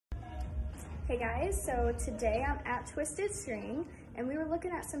Hey guys, so today I'm at Twisted String and we were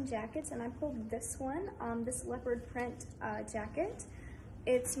looking at some jackets and I pulled this one, this leopard print jacket.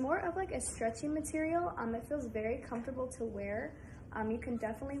 It's more of like a stretchy material. It feels very comfortable to wear. You can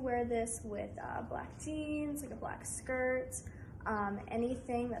definitely wear this with black jeans, like a black skirt,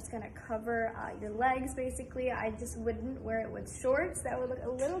 anything that's gonna cover your legs basically. I just wouldn't wear it with shorts. That would look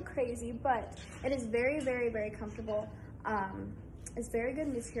a little crazy, but it is very, very, very comfortable. It's very good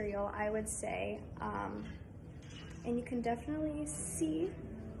material, I would say, and you can definitely see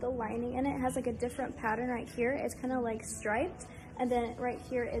the lining in it. It has like a different pattern right here. It's kind of like striped, and then right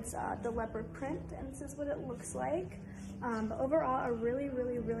here it's the leopard print, and this is what it looks like. But overall, a really,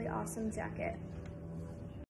 really, really awesome jacket.